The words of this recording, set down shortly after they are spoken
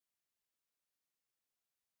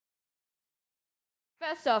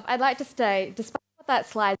First off, I'd like to say, despite what that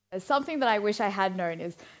slide says, something that I wish I had known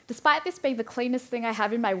is, despite this being the cleanest thing I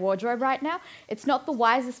have in my wardrobe right now, it's not the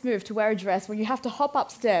wisest move to wear a dress when you have to hop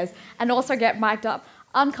upstairs and also get mic'd up.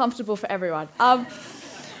 Uncomfortable for everyone.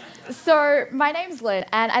 So, my name's Lynn,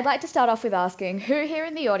 and I'd like to start off with asking, who here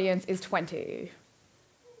in the audience is 20?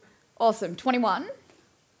 Awesome. 21?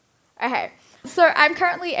 Okay. So I'm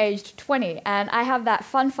currently aged 20, and I have that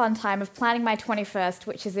fun time of planning my 21st,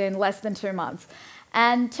 which is in less than 2 months.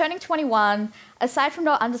 And turning 21, aside from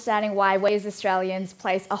not understanding why we as Australians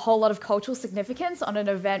place a whole lot of cultural significance on an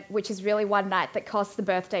event which is really one night that costs the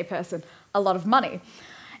birthday person a lot of money,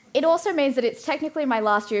 it also means that it's technically my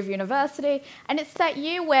last year of university, and it's that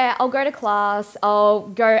year where I'll go to class, I'll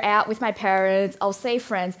go out with my parents, I'll see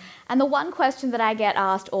friends, and the one question that I get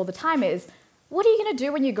asked all the time is, what are you going to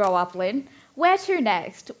do when you grow up, Lynn? Where to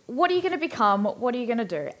next? What are you going to become? What are you going to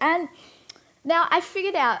do? And now I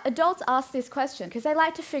figured out adults ask this question because they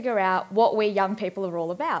like to figure out what we young people are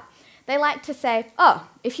all about. They like to say, oh,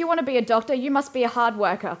 if you want to be a doctor, you must be a hard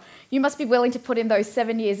worker. You must be willing to put in those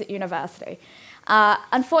 7 years at university.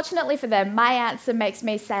 Unfortunately for them, my answer makes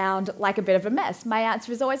me sound like a bit of a mess. My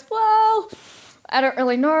answer is always, well, I don't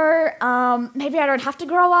really know. Maybe I don't have to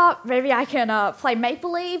grow up. Maybe I can play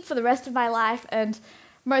make-believe for the rest of my life. And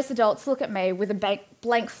most adults look at me with a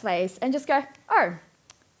blank face and just go, oh,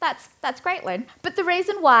 that's great, Lynn. But the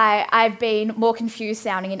reason why I've been more confused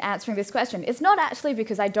sounding in answering this question is not actually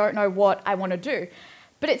because I don't know what I want to do,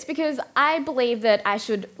 but it's because I believe that I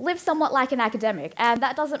should live somewhat like an academic, and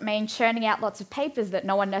that doesn't mean churning out lots of papers that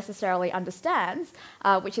no one necessarily understands,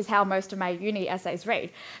 which is how most of my uni essays read,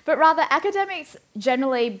 but rather academics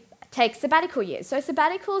generally take sabbatical years. So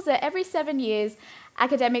sabbaticals are every 7 years,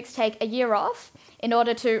 academics take a year off in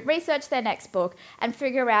order to research their next book and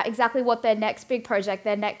figure out exactly what their next big project,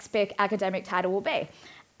 their next big academic title will be.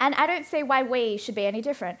 And I don't see why we should be any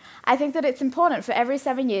different. I think that it's important for every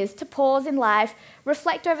 7 years to pause in life,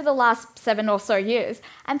 reflect over the last 7 or so years,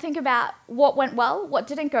 and think about what went well, what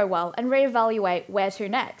didn't go well, and reevaluate where to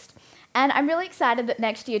next. And I'm really excited that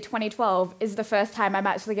next year, 2012, is the first time I'm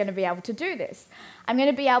actually going to be able to do this. I'm going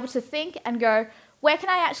to be able to think and go, where can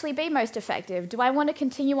I actually be most effective? Do I want to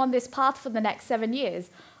continue on this path for the next 7 years,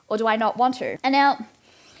 or do I not want to? And now,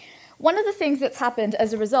 one of the things that's happened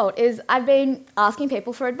as a result is I've been asking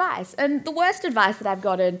people for advice. And the worst advice that I've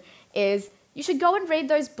gotten is, you should go and read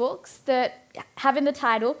those books that have in the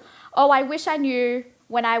title, oh, I wish I knew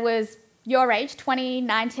when I was your age, 20,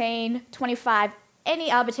 19, 25,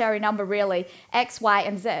 any arbitrary number really, X, Y,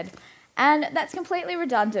 and Z. And that's completely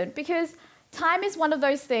redundant because time is one of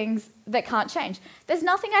those things that can't change. There's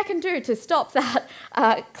nothing I can do to stop that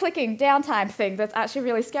clicking downtime thing that's actually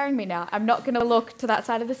really scaring me now. I'm not going to look to that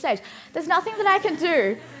side of the stage. There's nothing that I can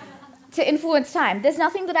do to influence time. There's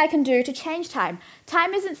nothing that I can do to change time.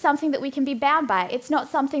 Time isn't something that we can be bound by. It's not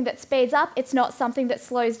something that speeds up. It's not something that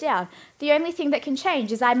slows down. The only thing that can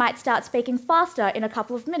change is I might start speaking faster in a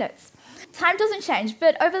couple of minutes. Time doesn't change,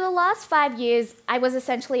 but over the last 5 years, I was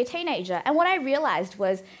essentially a teenager. And what I realized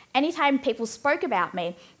was anytime people spoke about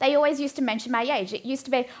me, they always used to mention my age. It used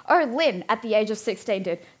to be, oh, Lynn at the age of 16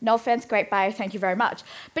 did. No offense, great bio, thank you very much.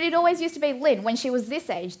 But it always used to be Lynn when she was this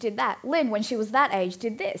age did that. Lynn when she was that age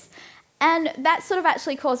did this. And that sort of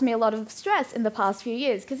actually caused me a lot of stress in the past few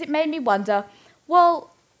years because it made me wonder,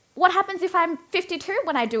 well, what happens if I'm 52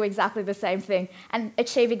 when I do exactly the same thing and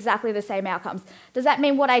achieve exactly the same outcomes? Does that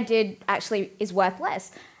mean what I did actually is worth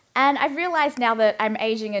less? And I've realised now that I'm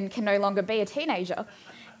aging and can no longer be a teenager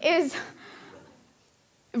is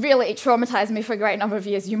really, it traumatised me for a great number of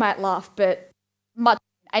years. You might laugh, but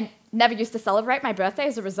I never used to celebrate my birthday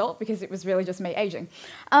as a result because it was really just me aging.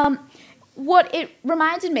 What it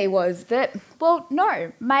reminded me was that, well,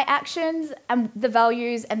 no, my actions and the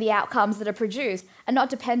values and the outcomes that are produced are not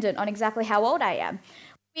dependent on exactly how old I am.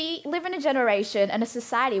 We live in a generation and a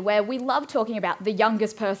society where we love talking about the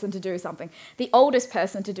youngest person to do something, the oldest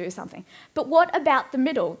person to do something. But what about the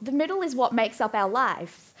middle? The middle is what makes up our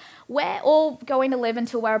lives. We're all going to live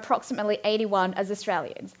until we're approximately 81 as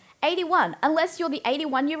Australians. 81, unless you're the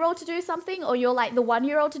 81-year-old to do something or you're like the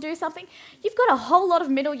 1-year-old to do something, you've got a whole lot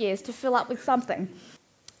of middle years to fill up with something.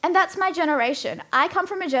 And that's my generation. I come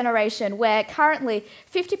from a generation where currently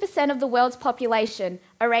 50% of the world's population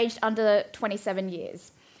are aged under 27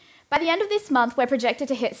 years. By the end of this month, we're projected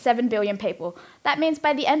to hit 7 billion people. That means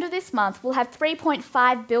by the end of this month, we'll have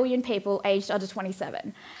 3.5 billion people aged under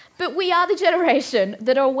 27. But we are the generation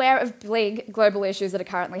that are aware of big global issues that are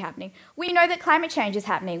currently happening. We know that climate change is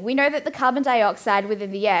happening. We know that the carbon dioxide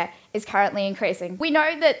within the air is currently increasing. We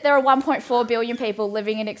know that there are 1.4 billion people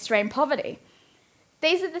living in extreme poverty.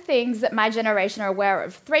 These are the things that my generation are aware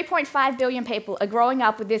of. 3.5 billion people are growing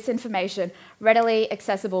up with this information readily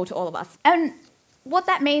accessible to all of us. And what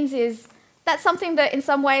that means is that's something that in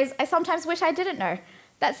some ways I sometimes wish I didn't know.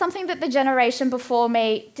 That's something that the generation before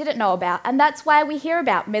me didn't know about, and that's why we hear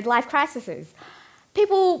about midlife crises.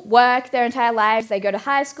 People work their entire lives, they go to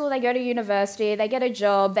high school, they go to university, they get a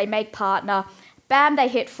job, they make partner, bam, they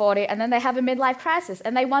hit 40, and then they have a midlife crisis,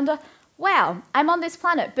 and they wonder, wow, I'm on this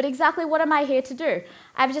planet, but exactly what am I here to do?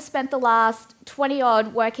 I've just spent the last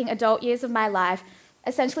 20-odd working adult years of my life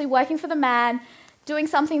essentially working for the man, doing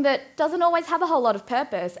something that doesn't always have a whole lot of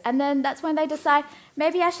purpose, and then that's when they decide,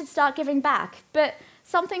 maybe I should start giving back. But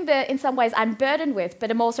something that in some ways I'm burdened with,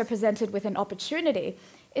 but am also presented with an opportunity,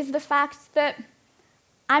 is the fact that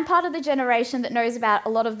I'm part of the generation that knows about a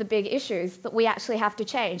lot of the big issues that we actually have to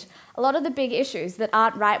change, a lot of the big issues that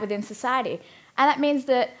aren't right within society. And that means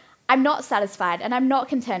that I'm not satisfied and I'm not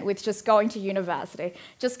content with just going to university,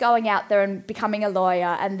 just going out there and becoming a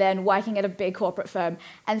lawyer and then working at a big corporate firm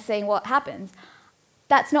and seeing what happens.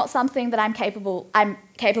 That's not something that I'm capable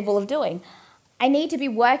of doing. I need to be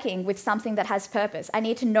working with something that has purpose. I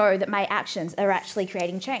need to know that my actions are actually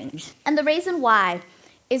creating change. And the reason why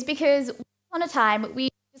is because once upon a time, we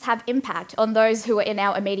just have impact on those who are in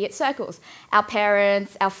our immediate circles, our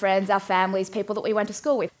parents, our friends, our families, people that we went to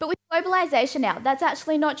school with. But with globalization now, that's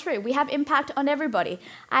actually not true. We have impact on everybody.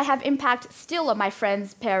 I have impact still on my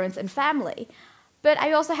friends, parents, and family. But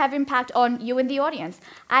I also have impact on you in the audience.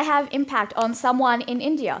 I have impact on someone in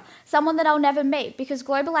India, someone that I'll never meet, because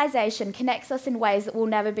globalization connects us in ways that we'll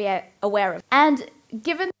never be aware of. And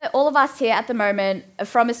given that all of us here at the moment are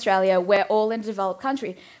from Australia, we're all in a developed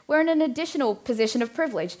country, we're in an additional position of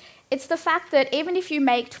privilege. It's the fact that even if you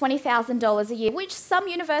make $20,000 a year, which some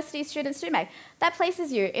university students do make, that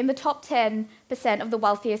places you in the top 10% of the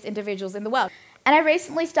wealthiest individuals in the world. And I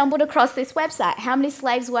recently stumbled across this website, How Many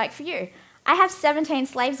Slaves Work For You? I have 17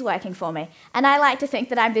 slaves working for me, and I like to think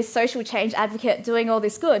that I'm this social change advocate doing all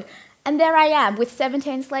this good. And there I am with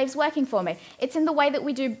 17 slaves working for me. It's in the way that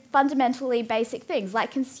we do fundamentally basic things, like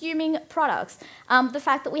consuming products. The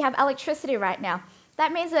fact that we have electricity right now,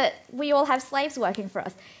 that means that we all have slaves working for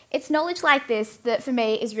us. It's knowledge like this that for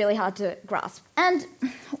me is really hard to grasp. And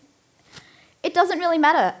it doesn't really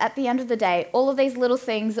matter at the end of the day, all of these little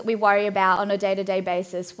things that we worry about on a day-to-day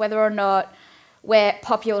basis, whether or not we're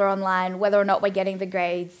popular online, whether or not we're getting the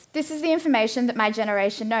grades. This is the information that my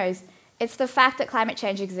generation knows. It's the fact that climate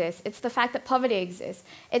change exists. It's the fact that poverty exists.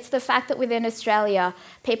 It's the fact that within Australia,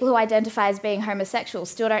 people who identify as being homosexual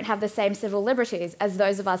still don't have the same civil liberties as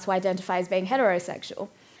those of us who identify as being heterosexual.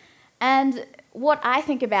 And what I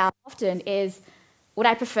think about often is, would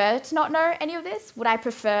I prefer to not know any of this? Would I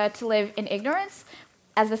prefer to live in ignorance?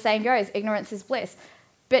 As the saying goes, ignorance is bliss.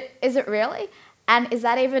 But is it really? And is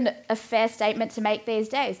that even a fair statement to make these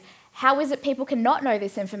days? How is it people cannot know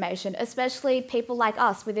this information, especially people like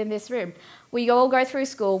us within this room? We all go through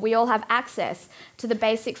school, we all have access to the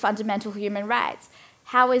basic fundamental human rights.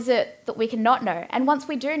 How is it that we cannot know? And once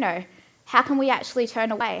we do know, how can we actually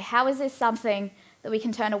turn away? How is this something that we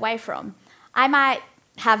can turn away from? I might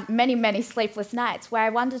have many, many sleepless nights where I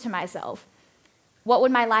wonder to myself, what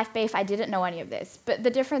would my life be if I didn't know any of this? But the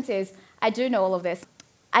difference is, I do know all of this.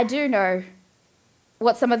 I do know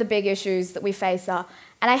what some of the big issues that we face are.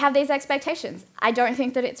 And I have these expectations. I don't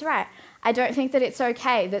think that it's right. I don't think that it's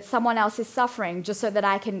okay that someone else is suffering just so that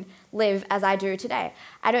I can live as I do today.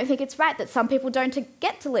 I don't think it's right that some people don't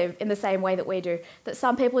get to live in the same way that we do, that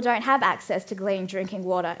some people don't have access to clean drinking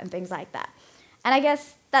water and things like that. And I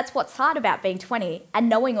guess that's what's hard about being 20 and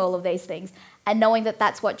knowing all of these things and knowing that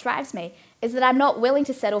that's what drives me, is that I'm not willing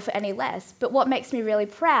to settle for any less. But what makes me really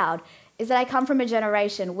proud is that I come from a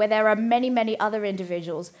generation where there are many, many other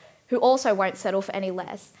individuals who also won't settle for any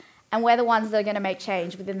less. And we're the ones that are going to make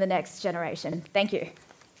change within the next generation. Thank you.